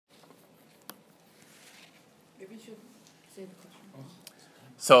should say the question.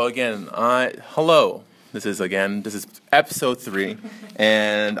 So again, hello. This is episode 3,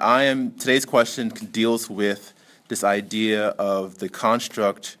 and today's question deals with this idea of the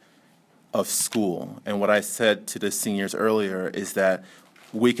construct of school. And what I said to the seniors earlier is that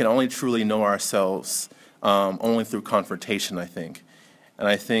we can only truly know ourselves only through confrontation, I think. And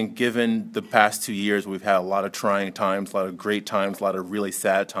I think given the past 2 years, we've had a lot of trying times, a lot of great times, a lot of really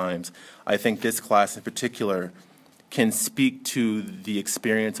sad times. I think this class in particular can speak to the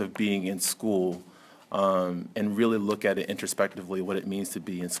experience of being in school and really look at it introspectively, what it means to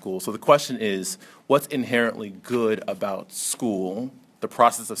be in school. So the question is, what's inherently good about school, the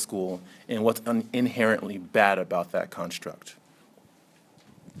process of school, and what's inherently bad about that construct?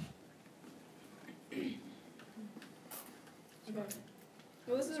 Okay.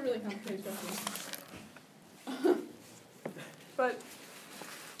 Well, this is a really complicated question. But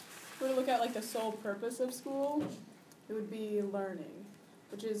if we look at like the sole purpose of school, it would be learning,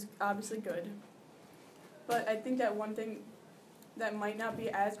 which is obviously good. But I think that one thing that might not be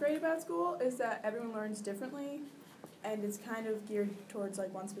as great about school is that everyone learns differently, and it's kind of geared towards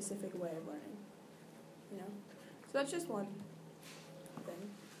like one specific way of learning. You know? So that's just one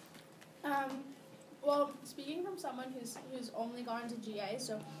thing. Well, speaking from someone who's only gone to GA,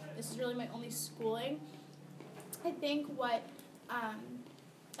 so this is really my only schooling, I think what,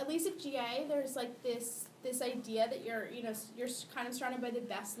 at least at GA, there's like this idea that you're kind of surrounded by the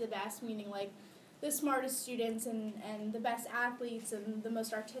best of the best, meaning like the smartest students and the best athletes and the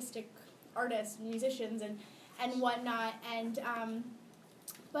most artistic artists, musicians and whatnot. And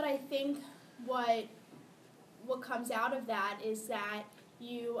but I think what comes out of that is that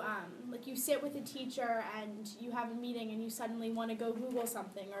you you sit with a teacher and you have a meeting and you suddenly want to go Google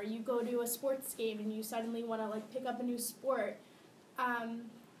something, or you go to a sports game and you suddenly want to like pick up a new sport.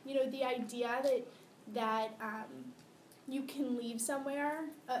 The idea that you can leave somewhere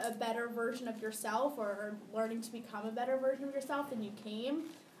a better version of yourself, or learning to become a better version of yourself than you came,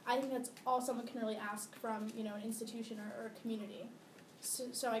 I think that's all someone can really ask from an institution or a community.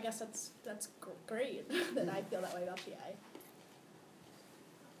 So I guess that's great that I feel that way about GA.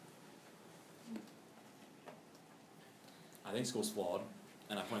 I think school's flawed,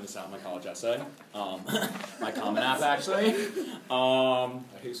 and I pointed this out in my college essay. My Common App, actually. I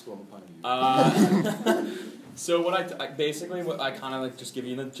hate school, I'm applying to you. So what I kind of like just give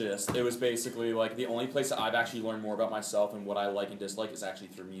you the gist. It was basically like the only place that I've actually learned more about myself and what I like and dislike is actually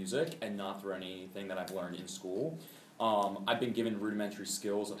through music and not through anything that I've learned in school. I've been given rudimentary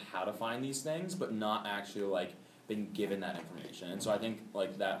skills of how to find these things, but not actually like been given that information. And so I think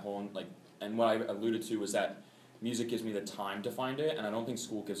like that whole and what I alluded to was that music gives me the time to find it, and I don't think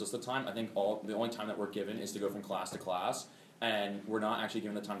school gives us the time. I think the only time that we're given is to go from class to class, and we're not actually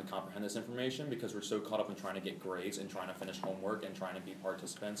given the time to comprehend this information because we're so caught up in trying to get grades and trying to finish homework and trying to be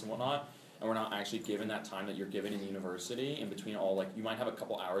participants and whatnot, and we're not actually given that time that you're given in university in between you might have a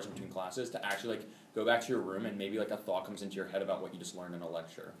couple hours in between classes to actually go back to your room and maybe a thought comes into your head about what you just learned in a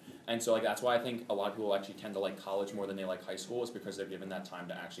lecture. And so that's why I think a lot of people actually tend to like college more than they like high school, is because they're given that time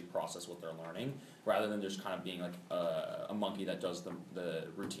to actually process what they're learning rather than just kind of being like a monkey that does the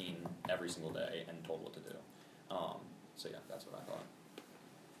routine every single day and told what to do. So yeah, that's what I thought.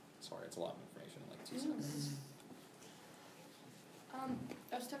 Sorry, it's a lot of information in 2 seconds.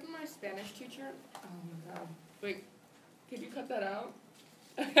 I was talking to my Spanish teacher. Oh my god. Wait, could you cut that out?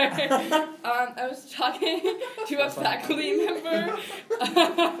 I was talking to a faculty member.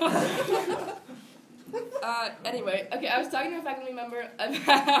 Anyway, okay, I was talking to a faculty member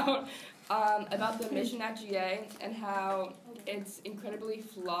about the mission at GA and how it's incredibly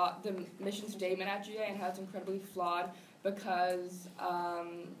flawed, the mission statement at GA, and how it's incredibly flawed because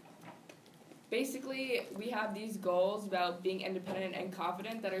basically we have these goals about being independent and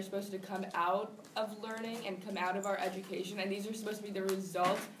confident that are supposed to come out of learning and come out of our education, and these are supposed to be the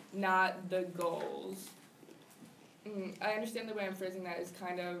result, not the goals. I understand the way I'm phrasing that is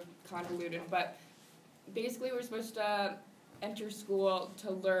kind of convoluted, but basically we're supposed to enter school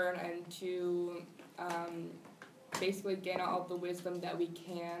to learn and to basically gain all the wisdom that we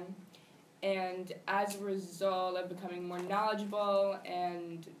can, and as a result of becoming more knowledgeable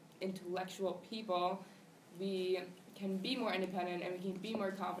and intellectual people, we can be more independent and we can be more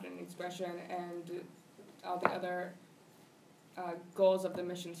confident in expression and all the other goals of the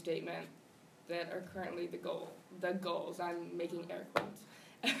mission statement that are currently the goals. I'm making air quotes.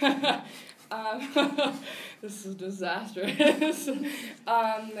 This is disastrous.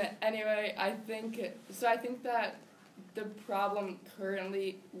 Anyway, I think that the problem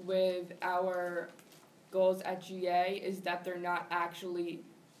currently with our goals at GA is that they're not actually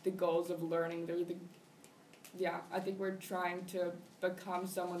the goals of learning. yeah, I think we're trying to become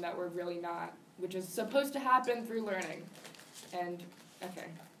someone that we're really not, which is supposed to happen through learning. And, okay,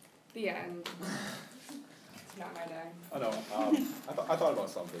 the end. It's not my day. I know. I thought about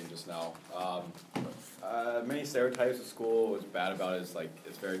something just now. Many stereotypes of school, what's bad about it is like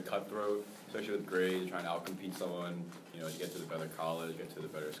it's very cutthroat, especially with grades, trying to outcompete someone, you know, to get to the better college, get to the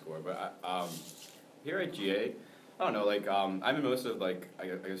better score. But here at GA, I don't know, like, I'm in most of, like, I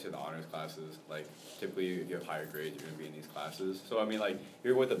guess the honors classes. Like, typically, if you have higher grades, you're going to be in these classes. So, I mean, like,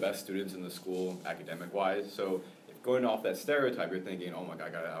 you're with the best students in the school, academic-wise. So, if going off that stereotype, you're thinking, oh, my God,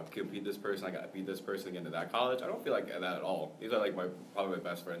 I got to outcompete this person, I got to beat this person to get into that college. I don't feel like that at all. These are, like, probably my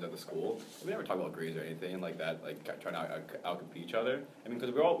best friends at the school. We never talk about grades or anything like that, like, trying to outcompete each other. I mean,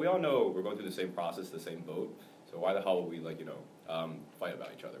 because we all know we're going through the same process, the same boat. So, why the hell would we, like, you know, fight about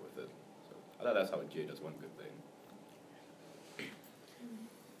each other with it? So, I thought that's how GA does one good thing.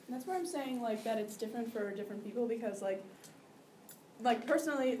 And that's where I'm saying, like, that it's different for different people because, like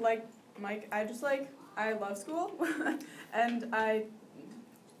personally, like, Mike, I love school, and I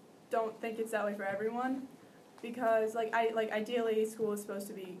don't think it's that way for everyone because, ideally, school is supposed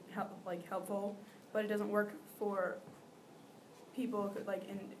to be, helpful, but it doesn't work for people,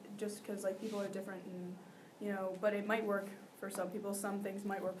 just because, people are different and, you know, but it might work for some people. Some things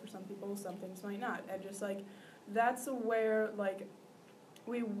might work for some people, some things might not. And just, that's where,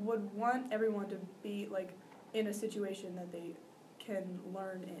 we would want everyone to be, in a situation that they can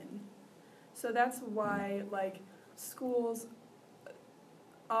learn in. So that's why, schools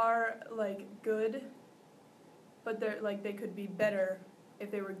are, good, but they're, they could be better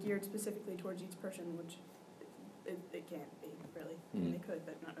if they were geared specifically towards each person, which it can't be, really. I mean, they could,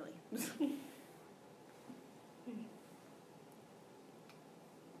 but not really.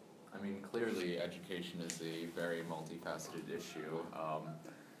 I mean, clearly education is a very multifaceted issue.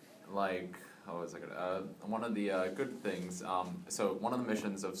 One of the good things, so one of the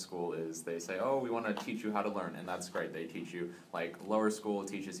missions of school is they say, oh, we want to teach you how to learn, and that's great. They teach you, lower school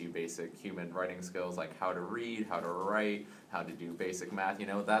teaches you basic human writing skills, like how to read, how to write, how to do basic math, you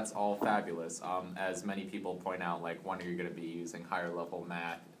know, that's all fabulous. As many people point out, when are you going to be using higher level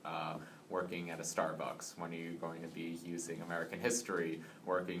math, working at a Starbucks? When are you going to be using American history,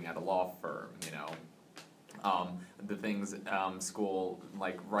 working at a law firm, you know? The things school,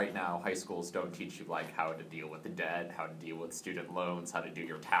 right now, high schools don't teach you, how to deal with the debt, how to deal with student loans, how to do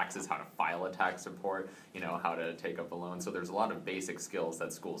your taxes, how to file a tax report, you know, how to take up a loan. So there's a lot of basic skills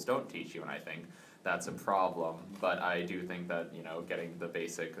that schools don't teach you, and I think that's a problem. But I do think that, you know, getting the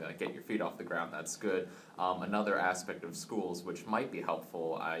basic, get your feet off the ground, that's good. Another aspect of schools, which might be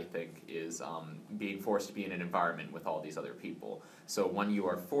helpful, I think, is being forced to be in an environment with all these other people. So when you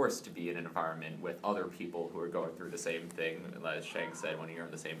are forced to be in an environment with other people who are going through the same thing, as Shank said, when you're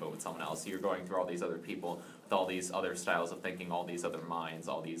in the same boat with someone else, you're going through all these other people with all these other styles of thinking, all these other minds,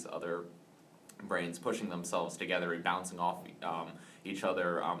 all these other brains pushing themselves together and bouncing off each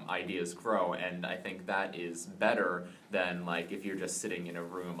other, ideas grow, and I think that is better than if you're just sitting in a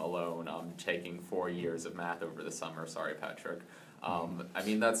room alone taking 4 years of math over the summer. Sorry, Patrick. I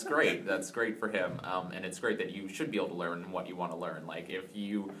mean, that's great. That's great for him, and it's great that you should be able to learn what you want to learn. If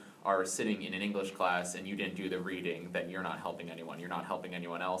you are sitting in an English class and you didn't do the reading, then you're not helping anyone. You're not helping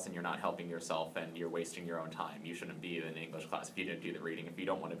anyone else, and you're not helping yourself, and you're wasting your own time. You shouldn't be in an English class if you didn't do the reading. If you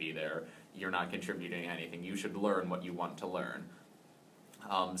don't want to be there, you're not contributing anything. You should learn what you want to learn.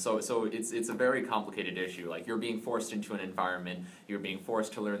 So it's a very complicated issue. You're being forced into an environment, you're being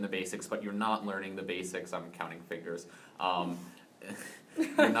forced to learn the basics, but you're not learning the basics. I'm counting fingers.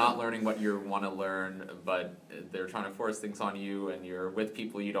 You're not learning what you want to learn, but they're trying to force things on you, and you're with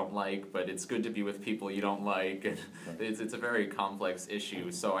people you don't like, but it's good to be with people you don't like. And it's a very complex issue,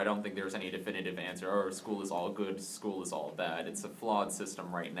 so I don't think there's any definitive answer, school is all good, school is all bad. It's a flawed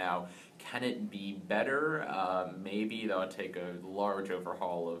system right now. Can it be better? Maybe that would take a large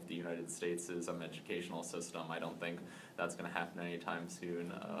overhaul of the United States' educational system. I don't think that's going to happen anytime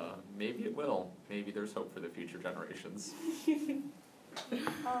soon. Maybe it will. Maybe there's hope for the future generations.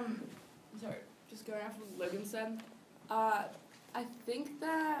 Sorry, just going off what Logan said. I think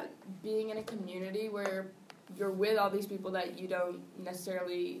that being in a community where you're with all these people that you don't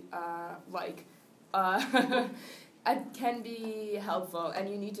necessarily like, it can be helpful, and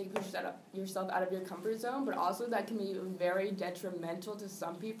you need to push yourself out of your comfort zone, but also that can be very detrimental to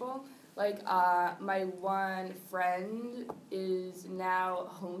some people. My one friend is now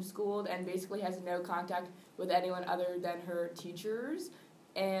homeschooled and basically has no contact with anyone other than her teachers,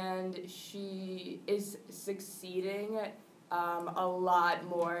 and she is succeeding a lot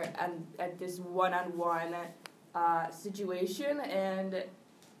more at this one-on-one situation, and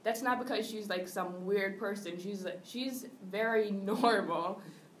that's not because she's like some weird person. She's very normal,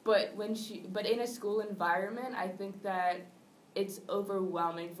 but in a school environment, I think that it's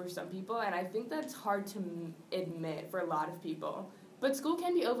overwhelming for some people, and I think that's hard to admit for a lot of people. But school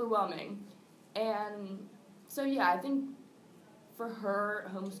can be overwhelming, and so yeah, I think for her,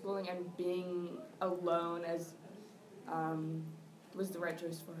 homeschooling and being alone was the right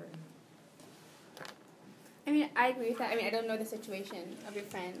choice for her. I mean, I agree with that. I mean, I don't know the situation of your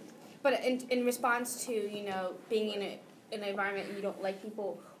friend, but in response to, being in an environment you don't like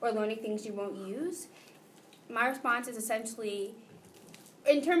people or learning things you won't use, my response is essentially,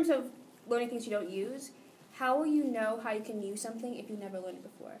 in terms of learning things you don't use, how will you know how you can use something if you've never learned it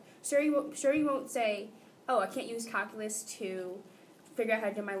before? Sure, you won't say, oh, I can't use calculus to figure out how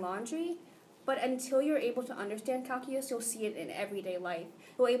to do my laundry, but until you're able to understand calculus, you'll see it in everyday life.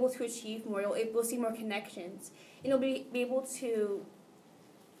 You'll be able to achieve more. You'll be able to see more connections. And you'll be able to,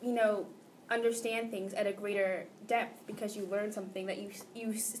 understand things at a greater depth because you learned something that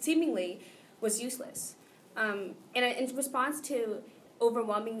you seemingly was useless. And in response to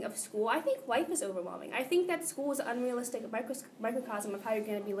overwhelming of school, I think life is overwhelming. I think that school is an unrealistic microcosm of how you're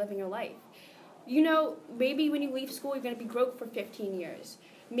going to be living your life. Maybe when you leave school, you're going to be broke for 15 years.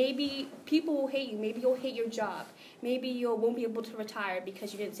 Maybe people will hate you. Maybe you'll hate your job. Maybe you won't be able to retire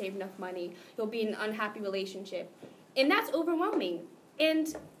because you didn't save enough money. You'll be in an unhappy relationship. And that's overwhelming.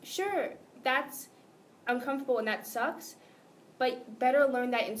 And sure, that's uncomfortable and that sucks, but better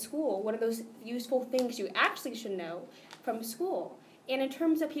learn that in school. What are those useful things you actually should know from school? And in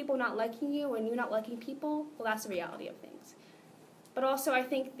terms of people not liking you and you not liking people, well, that's the reality of things. But also, I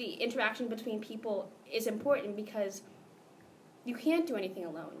think the interaction between people is important because you can't do anything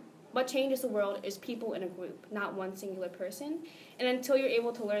alone. What changes the world is people in a group, not one singular person. And until you're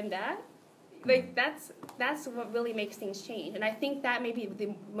able to learn that, that's what really makes things change. And I think that may be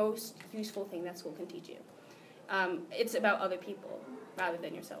the most useful thing that school can teach you. It's about other people rather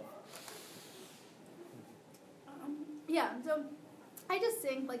than yourself. So I just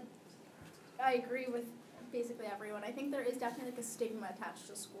think, I agree with basically everyone. I think there is definitely a stigma attached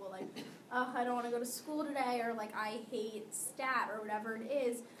to school, I don't want to go to school today, or I hate stat, or whatever it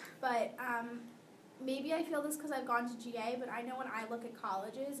is. But maybe I feel this because I've gone to GA, but I know when I look at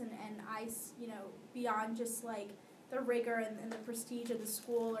colleges and I, beyond just the rigor and the prestige of the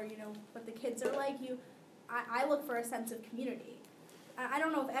school, or what the kids are like, I look for a sense of community. I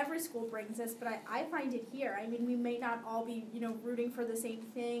don't know if every school brings this, but I find it here. I mean, we may not all be, rooting for the same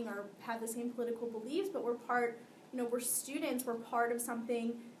thing or have the same political beliefs, but we're part, we're students, we're part of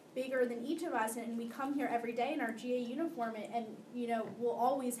something bigger than each of us, and we come here every day in our GA uniform, and we'll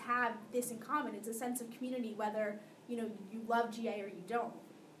always have this in common. It's a sense of community, whether, you love GA or you don't,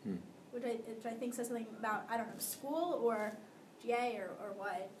 which I think says something about, I don't know, school or GA or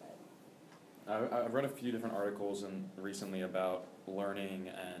what. I've read a few different articles recently about learning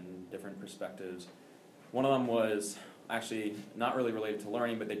and different perspectives. One of them was actually not really related to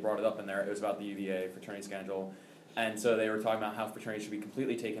learning, but they brought it up in there. It was about the UVA fraternity scandal. And so they were talking about how fraternities should be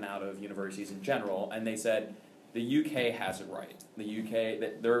completely taken out of universities in general. And they said the UK has it right.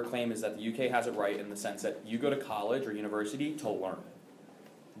 Their claim is that the UK has it right in the sense that you go to college or university to learn.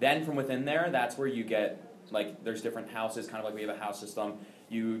 Then from within there, that's where you get, there's different houses, kind of like we have a house system.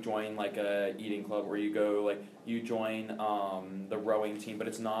 You join a eating club, where you go you join the rowing team, but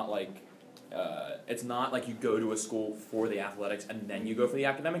it's not like you go to a school for the athletics and then you go for the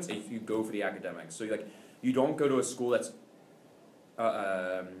academics. If you go for the academics, so you don't go to a school that's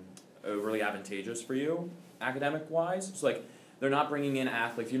overly advantageous for you academic wise. So they're not bringing in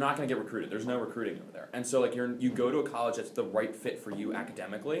athletes. You're not going to get recruited. There's no recruiting over there. And so you go to a college that's the right fit for you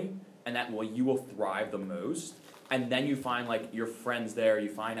academically, and you will thrive the most. And then you find your friends there, you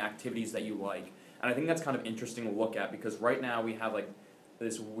find activities that you like. And I think that's kind of interesting to look at, because right now we have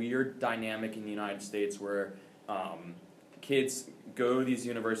this weird dynamic in the United States where kids go to these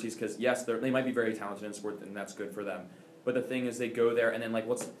universities because yes, they might be very talented in sport and that's good for them. But the thing is, they go there and then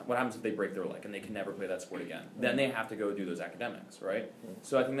what happens if they break their leg and they can never play that sport again? Then they have to go do those academics, right?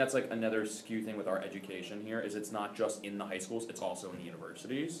 So I think that's another skew thing with our education here, is it's not just in the high schools, it's also in the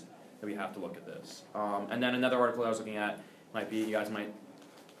universities. That we have to look at this. And then another article I was looking at you guys might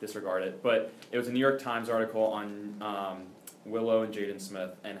disregard it, but it was a New York Times article on Willow and Jaden Smith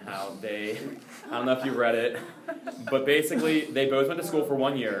and how I don't know if you read it, but basically they both went to school for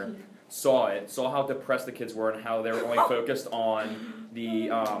 1 year, saw how depressed the kids were and how they were only focused on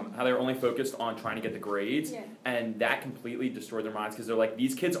trying to get the grades, and that completely destroyed their minds, because they're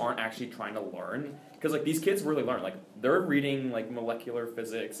these kids aren't actually trying to learn. Because these kids really learn. They're reading molecular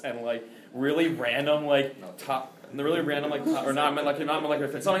physics and really random top the really random like or not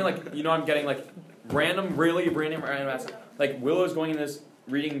molecular something like I'm getting like random like Willow's going in this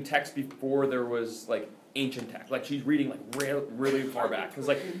reading text before there was like ancient text, like she's reading like really far back because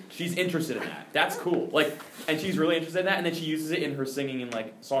like she's interested in that. That's cool. Like, and she's really interested in that, and then she uses it in her singing and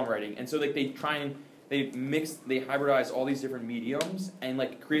like songwriting, and so like they hybridize all these different mediums and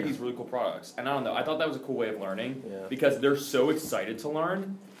like create these really cool products. And I don't know, I thought that was a cool way of learning because they're so excited to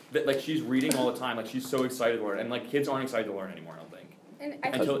learn that like she's reading all the time, like she's so excited to learn, and like kids aren't excited to learn anymore. I don't think. And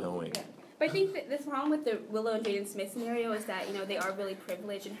I think, but I think that the problem with the Willow and Jaden Smith scenario is that they are really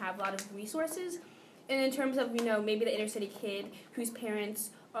privileged and have a lot of resources. And in terms of maybe the inner city kid whose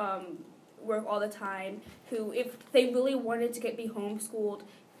parents work all the time, who if they really wanted to be homeschooled,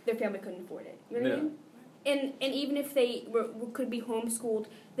 their family couldn't afford it. You know what I mean? And even if they could be homeschooled,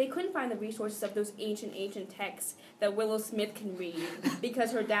 they couldn't find the resources of those ancient texts that Willow Smith can read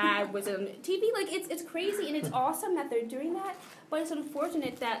because her dad was on TV. Like it's crazy and it's awesome that they're doing that, but it's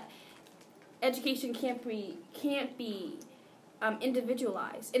unfortunate that education can't be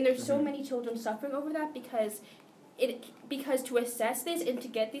individualized, and there's so many children suffering over that because to assess this and to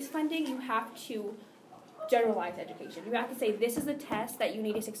get these funding, you have to generalize education. You have to say this is the test that you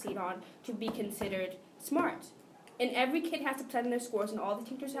need to succeed on to be considered smart, and every kid has to present their scores, and all the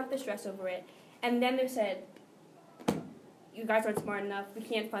teachers have to stress over it. And then they said, "You guys aren't smart enough. We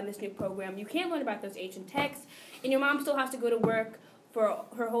can't fund this new program. You can't learn about those ancient texts, and your mom still has to go to work for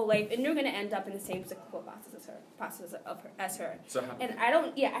her whole life, and you're going to end up in the same cyclical process as her. So and how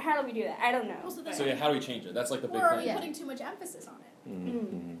do we do that? I don't know. So how do we change it? That's like the big thing. Or thing. are we putting too much emphasis on it?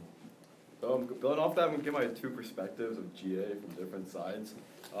 Mm-hmm. So building off that, I'm going to give my two perspectives of GA from different sides.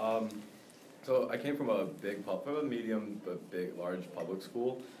 So I came from a medium but large public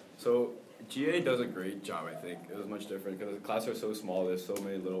school. So GA does a great job, I think. It was much different because the classes are so small. There's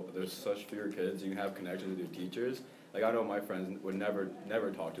such fewer kids. You can have connections with your teachers. Like I know my friends would never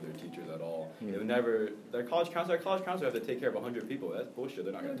talk to their teachers at all. They would never. Their college counselor have to take care of 100 people. That's bullshit.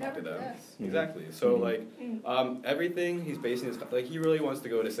 They're not going to talk to them. Exactly. So everything he's basing his he really wants to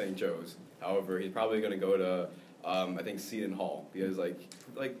go to St. Joe's. However, he's probably going to go to I think Seton Hall because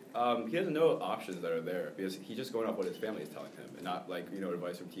he doesn't know options that are there because he's just going off what his family is telling him and not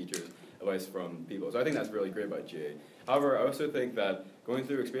advice from teachers, advice from people. So I think that's really great about GA. However, I also think that going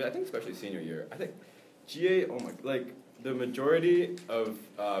through experience, I think especially senior year, I think GA, the majority of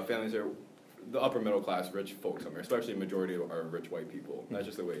families are the upper middle class, rich folks somewhere, especially the majority are rich white people. That's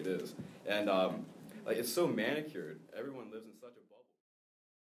just the way it is. And it's so manicured. Everyone lives in such a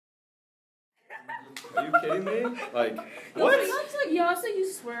bubble. Are you kidding me? What? You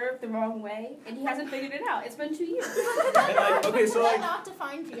swerved the wrong way, and he hasn't figured it out. It's been 2 years. And not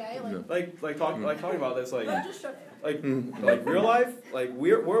define GA, talking about this, just shut it. Real life,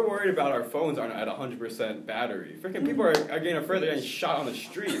 we're worried about our phones aren't at 100% battery. Freaking people are getting afraid they're getting shot on the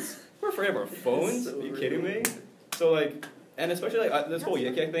streets. We're afraid of our phones? Are you kidding me? So and especially this whole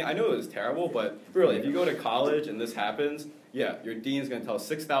YICAC thing, I know it was terrible, but really, if you go to college and this happens, yeah, your dean's going to tell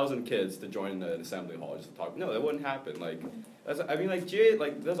 6,000 kids to join an assembly hall just to talk. No, that wouldn't happen. GA,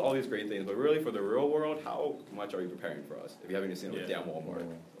 does all these great things, but really for the real world, how much are you preparing for us if you haven't seen it with damn Walmart?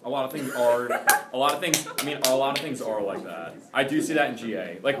 A lot of things are like that. I do see that in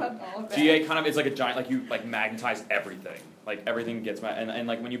GA. GA kind of is like a giant, you magnetize everything. Everything gets and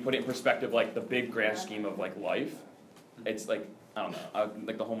when you put it in perspective, the big grand scheme of life, it's I don't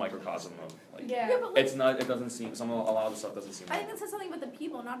know, the whole microcosm of it's not. It doesn't seem a lot of the stuff doesn't seem. I think that says something about the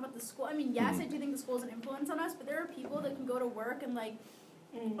people, not about the school. I mean, yes, I do think the school has an influence on us, but there are people that can go to work and I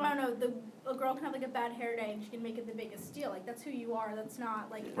don't know, a girl can have a bad hair day and she can make it the biggest deal. That's who you are. That's not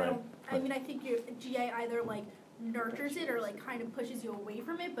Right. I mean, I think your GA either nurtures it or kind of pushes you away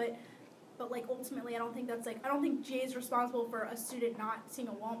from it, but ultimately, I don't think that's I don't think GA is responsible for a student not seeing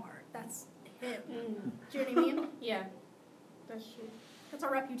a Walmart. That's him. Do you know what I mean? Yeah. That's true. That's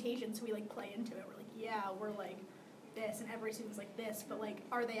our reputation, so we play into it. We're we're this, and every student's this, but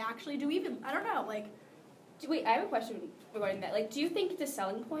are they actually? I don't know. Wait, I have a question regarding that. Do you think it's a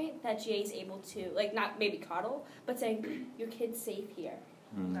selling point that GA is able to not maybe coddle, but saying your kid's safe here?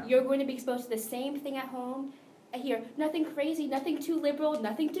 No. You're going to be exposed to the same thing at home. Here, nothing crazy, nothing too liberal,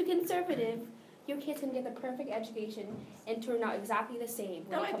 nothing too conservative. Your kid's going to get the perfect education and turn out exactly the same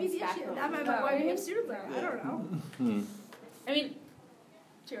when it comes back home. That might be why we have students there. I don't know. I mean,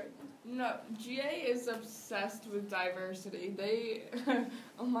 sure. No, GA is obsessed with diversity. They,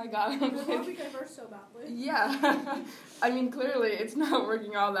 oh my god. We want to be diverse so badly. Yeah. I mean, clearly it's not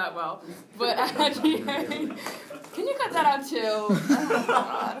working all that well. But at GA, can you cut that out too? Oh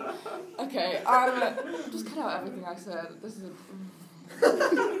god. Okay, just cut out everything I said. This is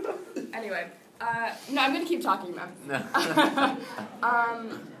anyway, No, I'm gonna keep talking then.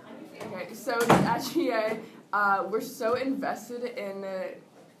 Okay, so at GA, we're so invested in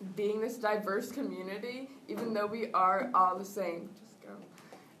being this diverse community, even though we are all the same. Just go.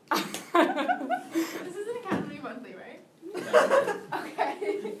 This isn't Academy Monthly, right?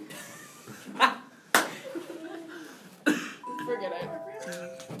 Okay. Forget it.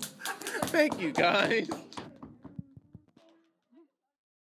 Thank you, guys.